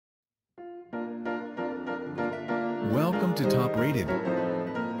Welcome to Top Rated.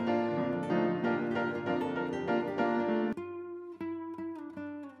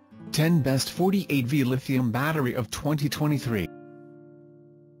 Ten Best 48V Lithium Battery of 2023.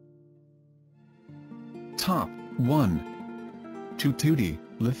 Top 1. TUTUTI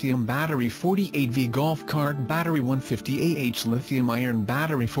Lithium Battery 48V Golf Cart Battery 150Ah Lithium-ion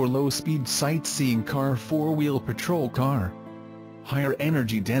Battery for low-speed sightseeing car 4-wheel patrol car. Higher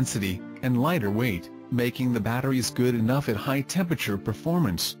energy density, and lighter weight, making the batteries good enough at high temperature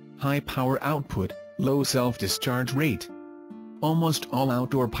performance, high power output, low self-discharge rate. Almost all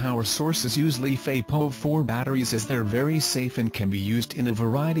outdoor power sources use Litime PO4 batteries as they're very safe and can be used in a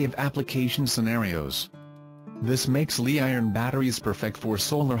variety of application scenarios. This makes Li-ion batteries perfect for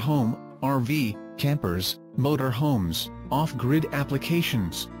solar home, RV, campers, motor homes, off-grid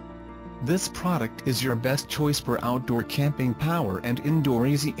applications. This product is your best choice for outdoor camping power and indoor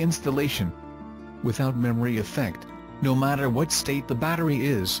easy installation. Without memory effect, no matter what state the battery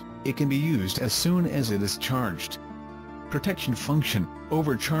is, it can be used as soon as it is charged. Protection function,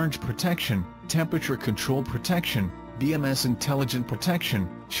 overcharge protection, temperature control protection, BMS intelligent protection,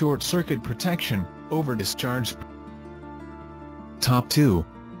 short circuit protection, over-discharge. Top 2.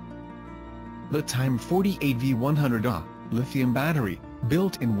 Litime 48V 100Ah, lithium battery,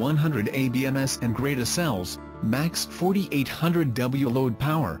 built-in 100A BMS and grade OCELLs, max 4800W load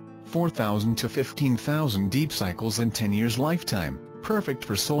power, 4,000 to 15,000 deep cycles and 10 years lifetime, perfect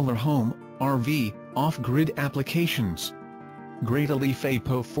for solar home, RV, off-grid applications. Grade Litime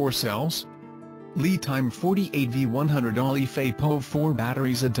PO4 cells. Litime 48V 100Ah Litime PO4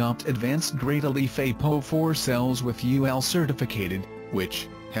 batteries adopt advanced grade Litime PO4 cells with UL certificated, which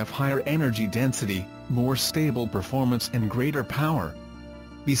have higher energy density, more stable performance and greater power.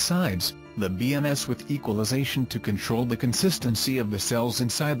 Besides, the BMS with equalization to control the consistency of the cells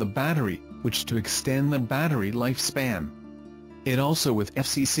inside the battery, which to extend the battery lifespan. It also with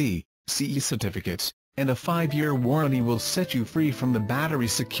FCC, CE certificates, and a 5-year warranty will set you free from the battery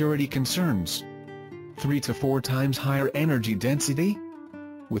security concerns. 3 to 4 times higher energy density?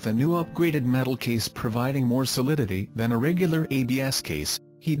 With a new upgraded metal case providing more solidity than a regular ABS case,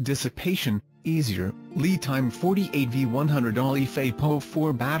 heat dissipation easier, Litime 48V 100Ah Litime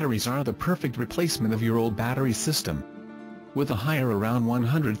PO4 batteries are the perfect replacement of your old battery system. With a higher around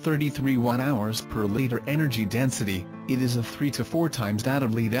 133 Wh per liter energy density, it is a 3 to 4 times that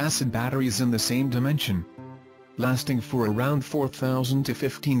of lead-acid batteries in the same dimension. Lasting for around 4,000 to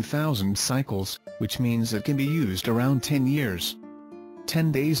 15,000 cycles, which means it can be used around 10 years.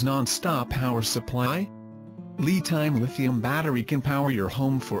 10 days non-stop power supply? Litime lithium battery can power your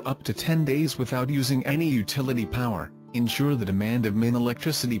home for up to 10 days without using any utility power. Ensure the demand of min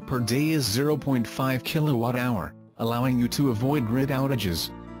electricity per day is 0.5 kWh, allowing you to avoid grid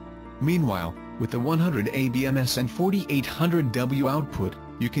outages. Meanwhile, with the 100A BMS and 4800W output,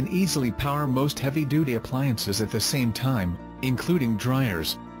 you can easily power most heavy-duty appliances at the same time, including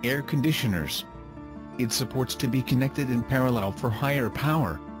dryers, air conditioners. It supports to be connected in parallel for higher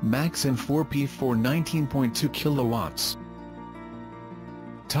power, max M4P for 19.2 kilowatts.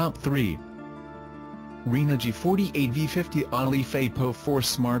 Top 3. Renogy 48V50Ah Litime PO4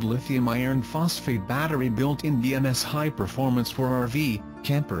 Smart Lithium Iron Phosphate Battery Built-in BMS High Performance for RV,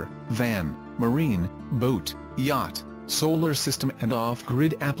 Camper, Van, Marine, Boat, Yacht, Solar System and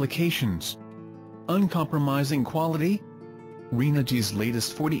off-grid applications. Uncompromising quality? Renogy's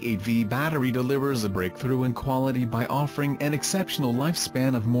latest 48V battery delivers a breakthrough in quality by offering an exceptional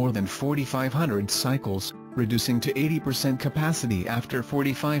lifespan of more than 4,500 cycles, reducing to 80% capacity after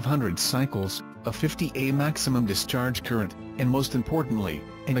 4,500 cycles, a 50A maximum discharge current, and most importantly,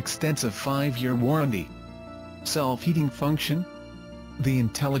 an extensive 5-year warranty. Self-heating function? The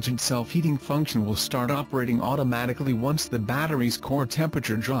intelligent self-heating function will start operating automatically once the battery's core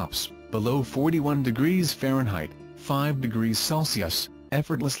temperature drops below 41 degrees Fahrenheit, 5 degrees Celsius,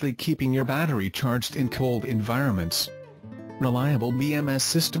 effortlessly keeping your battery charged in cold environments. Reliable BMS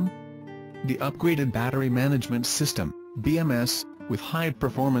system? The upgraded Battery Management System, BMS, with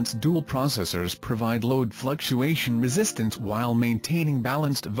high-performance dual processors provide load fluctuation resistance while maintaining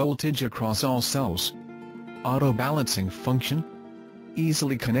balanced voltage across all cells. Auto-balancing function?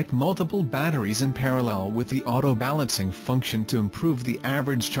 Easily connect multiple batteries in parallel with the auto-balancing function to improve the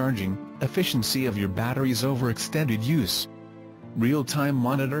average charging efficiency of your batteries over extended use. Real-time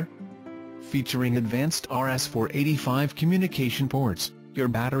monitor? Featuring advanced RS-485 communication ports, your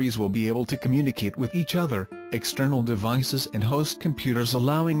batteries will be able to communicate with each other, external devices and host computers,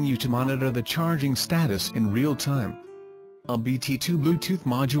 allowing you to monitor the charging status in real time. A BT2 Bluetooth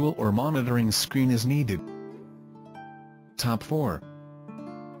module or monitoring screen is needed. Top 4.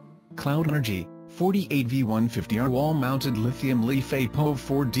 Cloudenergy 48v150 are wall-mounted lithium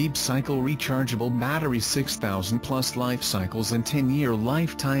Li-Fe-Po4 deep cycle rechargeable battery, 6,000 plus life cycles and 10-year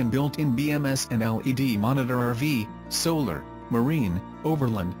lifetime, built-in BMS and LED monitor, RV, solar, marine,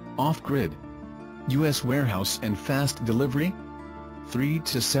 overland, off-grid. U.S. warehouse and fast delivery? 3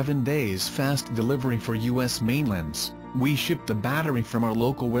 to 7 days fast delivery for U.S. mainlands. We ship the battery from our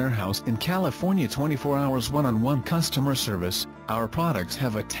local warehouse in California. 24 hours one-on-one customer service. Our products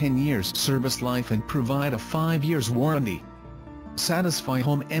have a 10 years service life and provide a 5 years warranty. Satisfy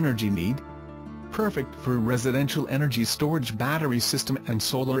home energy need? Perfect for residential energy storage battery system and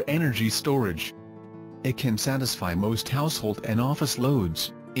solar energy storage. It can satisfy most household and office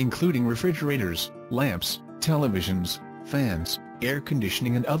loads, including refrigerators, lamps, televisions, fans, air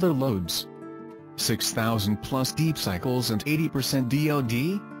conditioning and other loads. 6,000 plus deep cycles and 80%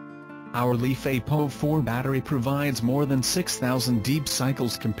 DOD? Our Li-Fe-Po4 battery provides more than 6,000 deep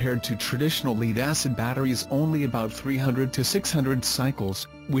cycles compared to traditional lead-acid batteries only about 300 to 600 cycles,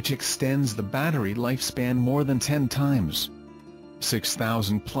 which extends the battery lifespan more than 10 times.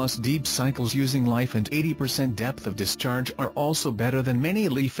 6,000 plus deep cycles using life and 80% depth of discharge are also better than many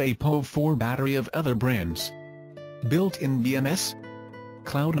Li-Fe-Po4 battery of other brands. Built-in BMS?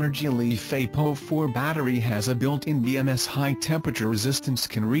 Cloudenergy Li-Fe-Po4 battery has a built-in BMS. High temperature resistance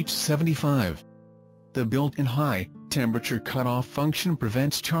can reach 75. The built-in high temperature cutoff function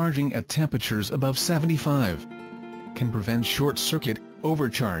prevents charging at temperatures above 75. Can prevent short circuit,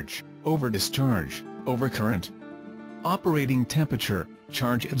 overcharge, overdischarge, overcurrent. Operating temperature,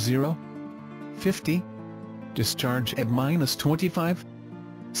 charge at 0, 50. Discharge at -25,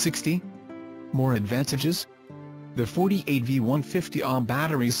 60. More advantages? The 48v150 Ah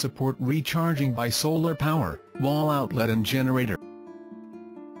batteries support recharging by solar power, wall outlet and generator.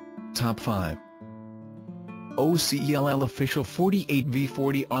 Top 5. OCELL official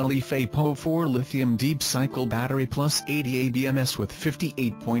 48v40 Ah Li-Fe-Po4 lithium deep cycle battery plus 80A BMS with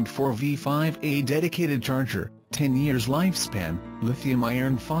 58.4V5A dedicated charger, 10 years lifespan, lithium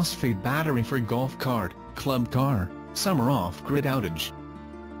iron phosphate battery for golf cart, club car, summer off-grid outage.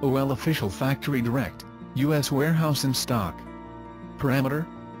 OCELL official factory direct, U.S. warehouse in stock. Parameter?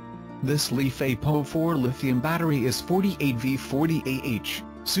 This Li-Fe-Po4 lithium battery is 48V40AH,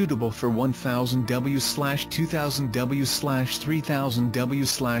 suitable for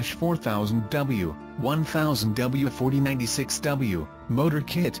 1000W/2000W/3000W/4000W, 1000W 4096W, motor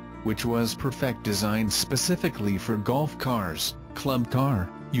kit, which was perfect designed specifically for golf cars, club car,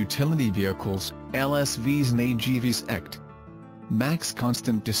 utility vehicles, LSVs and AGVs. Max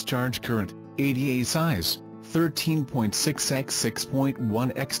constant discharge current, 80A size, 13.6 x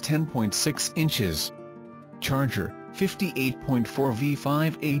 6.1 x 10.6 inches. Charger,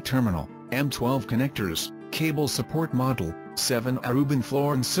 58.4V5A terminal, M12 connectors, cable support model, 7 Aruban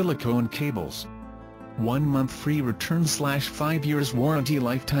floor and silicone cables. 1 month free return/5 years warranty.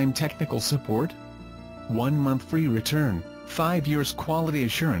 Lifetime technical support. 1 month free return, 5 years quality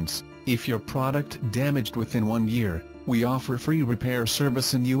assurance. If your product damaged within 1 year, we offer free repair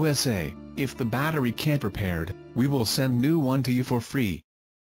service in USA. If the battery can't repaired, we will send new one to you for free.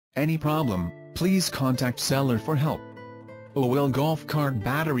 Any problem, please contact seller for help. OCELL golf cart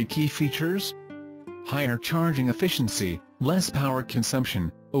battery key features: higher charging efficiency, less power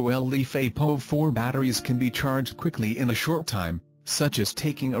consumption. OCELL Li-Fe-Po4 batteries can be charged quickly in a short time, such as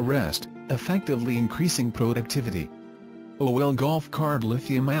taking a rest, effectively increasing productivity. OCELL golf cart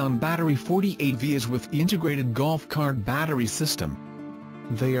lithium-ion battery 48V is with integrated golf cart battery system.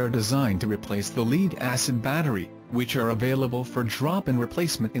 They are designed to replace the lead-acid battery, which are available for drop-in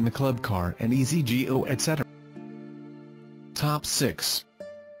replacement in the club car and EasyGO etc. Top 6.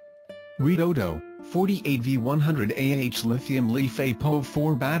 Renogy 48V100AH lithium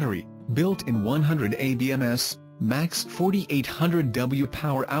Li-Fe-Po4 battery, built-in 100A BMS, max 4800W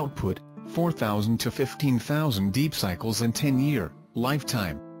power output, 4,000 to 15,000 deep cycles and 10-year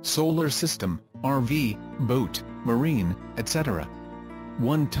lifetime, solar system, RV, boat, marine, etc.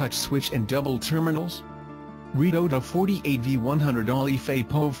 One-touch switch and double terminals. Renogy 48V100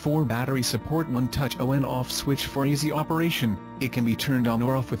 Li-Fe-Po4 battery support one-touch on-off switch for easy operation. It can be turned on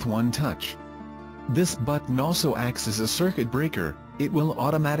or off with one touch. This button also acts as a circuit breaker. It will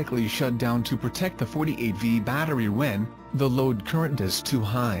automatically shut down to protect the 48V battery when the load current is too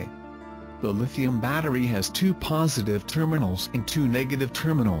high. The lithium battery has 2 positive terminals and 2 negative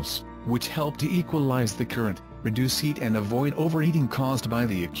terminals, which help to equalize the current, reduce heat and avoid overheating caused by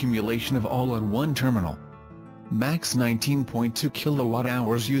the accumulation of all on one terminal. Max 19.2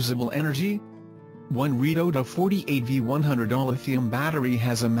 kWh usable energy. One Renogy 48V100 lithium battery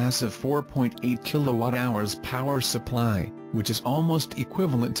has a massive 4.8 kWh power supply, which is almost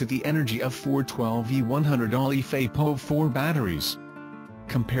equivalent to the energy of 4 12V 100Ah LiFePO4 batteries.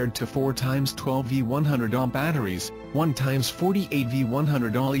 Compared to 4 times 12V 100Ah batteries, 1 times 48V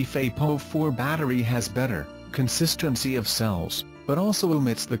 100Ah LiFePO4 battery has better consistency of cells, but also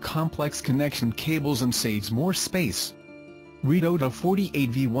omits the complex connection cables and saves more space. Renogy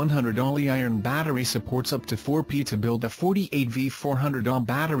 48V 100Ah Li-ion battery supports up to 4P to build a 48V 400Ah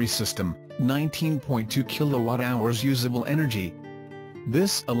battery system, 19.2 kWh usable energy.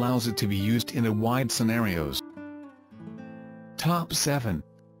 This allows it to be used in a wide scenarios. Top 7.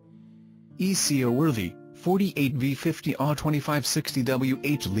 Eco-worthy, 48V 50Ah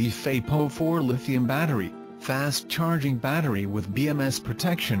 2560WH LiFePO4 lithium battery, fast charging battery with BMS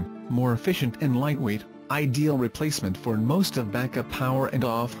protection, more efficient and lightweight, ideal replacement for most of backup power and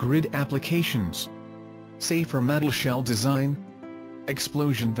off-grid applications. Safer metal shell design.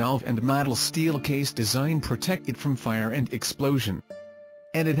 Explosion valve and metal steel case design protect it from fire and explosion.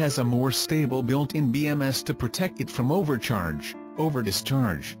 And it has a more stable built-in BMS to protect it from overcharge,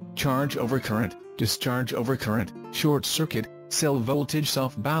 over-discharge, charge over current, discharge over current, short circuit, cell voltage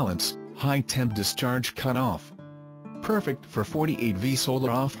self-balance, high-temp discharge cutoff. Perfect for 48V solar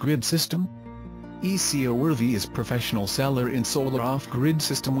off-grid system. Eco-worthy is professional seller in solar off-grid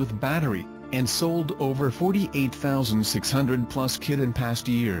system with battery, and sold over 48,600 plus kit in past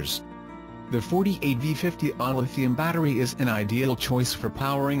years. The 48V 50Ah lithium battery is an ideal choice for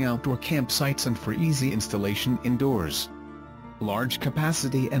powering outdoor campsites and for easy installation indoors. Large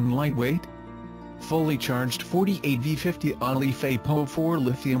capacity and lightweight. Fully charged 48V 50Ah LiFePO4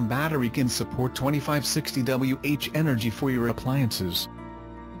 lithium battery can support 2560 Wh energy for your appliances.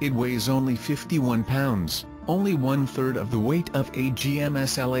 It weighs only 51 pounds, only 1/3 of the weight of a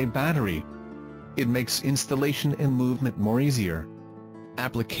GMSLA battery. It makes installation and movement more easier.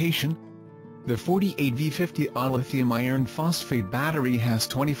 Application. The 48V 50Ah lithium iron phosphate battery has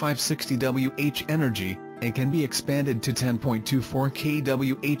 2560 Wh energy, and can be expanded to 10.24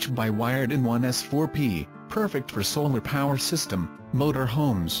 kWh by wired in 1S4P, perfect for solar power system, motor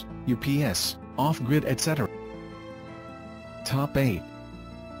homes, UPS, off-grid etc. Top 8.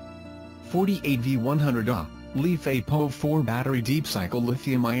 48V 100Ah LiFePO4 battery deep cycle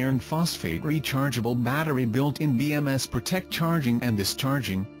lithium iron phosphate rechargeable battery built-in BMS protect charging and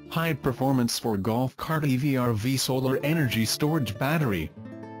discharging, high performance for golf cart EVRV solar energy storage battery.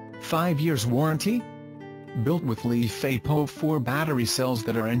 5 years warranty? Built with LiFePO4 battery cells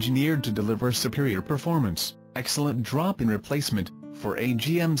that are engineered to deliver superior performance, excellent drop-in replacement, for a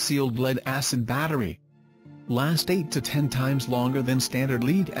GM-sealed lead-acid battery. Last 8 to 10 times longer than standard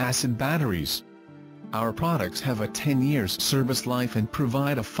lead-acid batteries. Our products have a 10 years service life and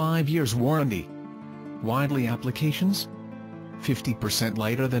provide a 5 years warranty. Widely applications? 50%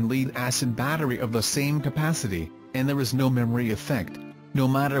 lighter than lead-acid battery of the same capacity, and there is no memory effect. No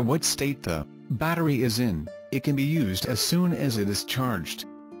matter what state the battery is in, it can be used as soon as it is charged.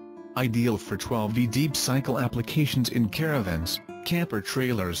 Ideal for 12V deep cycle applications in caravans, camper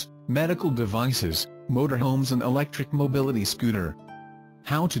trailers, medical devices, motorhomes and electric mobility scooter.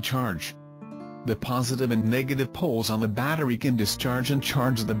 How to charge? The positive and negative poles on the battery can discharge and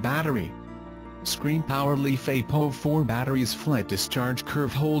charge the battery. Screen power LiFePO4 battery's flat discharge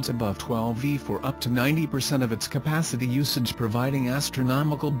curve holds above 12V for up to 90% of its capacity usage, providing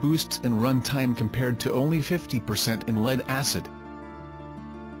astronomical boosts in runtime compared to only 50% in lead-acid.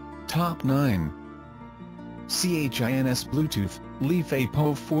 Top 9. CHINS Bluetooth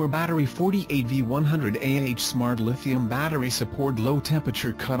LiFePO4 battery 48V 100Ah Smart Lithium battery support low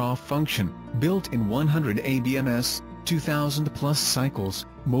temperature cutoff function, built-in 100A BMS, 2000 plus cycles,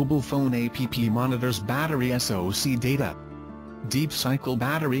 mobile phone app monitors battery SoC data. Deep cycle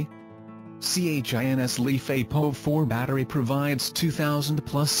battery. CHINS LiFePO4 battery provides 2000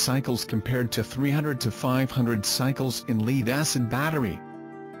 plus cycles compared to 300 to 500 cycles in lead-acid battery.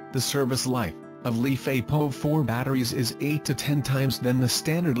 The service life of LiFePO4 batteries is 8 to 10 times than the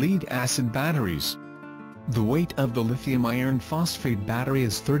standard lead-acid batteries. The weight of the lithium iron phosphate battery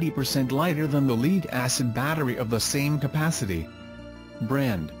is 30% lighter than the lead-acid battery of the same capacity.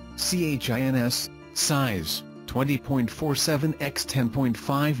 Brand, CHINS, size, 20.47 x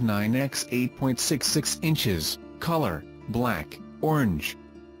 10.59 x 8.66 inches, color, black, orange.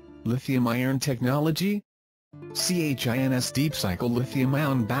 Lithium iron technology? CHINS deep cycle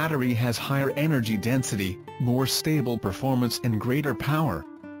lithium-ion battery has higher energy density, more stable performance and greater power.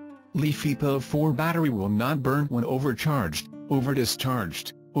 LiFePO4 battery will not burn when overcharged,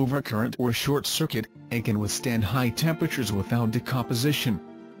 over-discharged, overcurrent or short-circuit, and can withstand high temperatures without decomposition.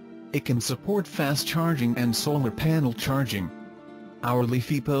 It can support fast charging and solar panel charging. Our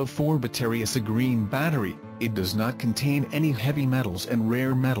LiFePO 4 battery is a green battery. It does not contain any heavy metals and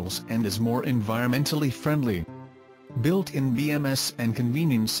rare metals and is more environmentally friendly. Built-in BMS and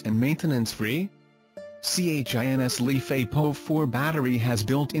convenience and maintenance-free. CHINS LiFePO 4 battery has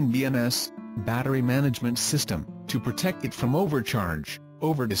built-in BMS, battery management system, to protect it from overcharge,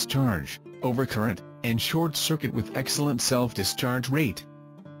 overdischarge, overcurrent, and short circuit with excellent self-discharge rate.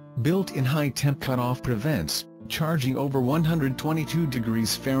 Built-in high-temp cutoff prevents charging over 122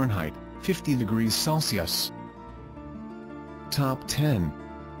 degrees Fahrenheit, 50 degrees Celsius. Top 10.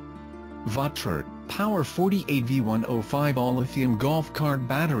 Yacht Power 48v all-lithium golf cart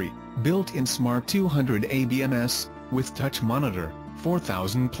battery, built-in Smart 200A BMS, with touch monitor,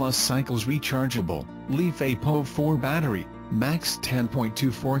 4000 plus cycles rechargeable, LiFePO 4 battery, max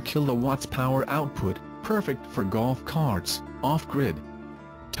 10.24 kilowatts power output, perfect for golf carts, off-grid.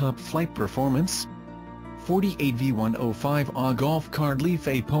 Top flight performance. 48v A golf cart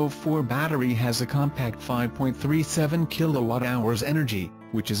LiFePO 4 battery has a compact 5.37 kWh energy,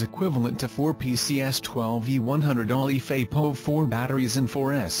 which is equivalent to 4 PCS 12v100 LiFePO 4 batteries in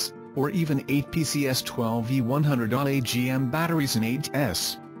 4S, or even 8 PCS 12v100 AGM batteries in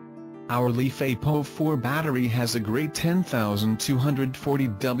 8S. Our LiFePO 4 battery has a great 10,240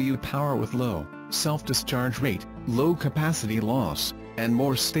 W power with low self-discharge rate, low capacity loss, and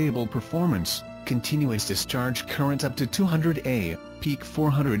more stable performance, continuous discharge current up to 200A, peak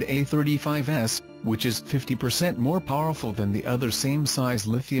 400A 35S, which is 50% more powerful than the other same-size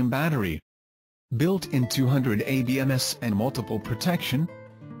lithium battery. Built-in 200A BMS and multiple protection.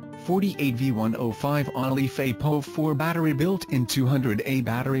 48v LiFePO 4 battery built-in 200A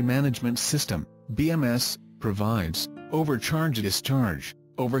battery management system, BMS, provides overcharge discharge,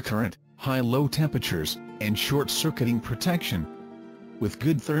 overcurrent, high-low temperatures, and short-circuiting protection. With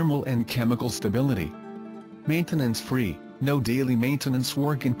good thermal and chemical stability. Maintenance-free, no daily maintenance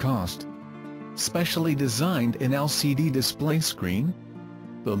work and cost. Specially designed an LCD display screen.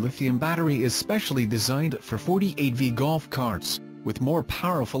 The lithium battery is specially designed for 48v golf carts, with more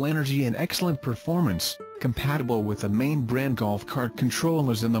powerful energy and excellent performance, compatible with the main brand golf cart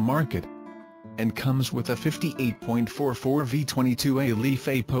controllers in the market. And comes with a 58.44V 22A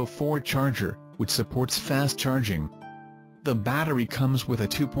LiFePO 4 charger, which supports fast charging. The battery comes with a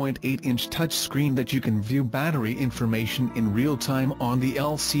 2.8-inch touchscreen that you can view battery information in real time on the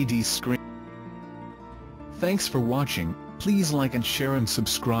LCD screen. Thanks for watching. Please like and share and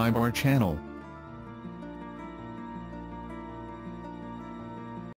subscribe our channel.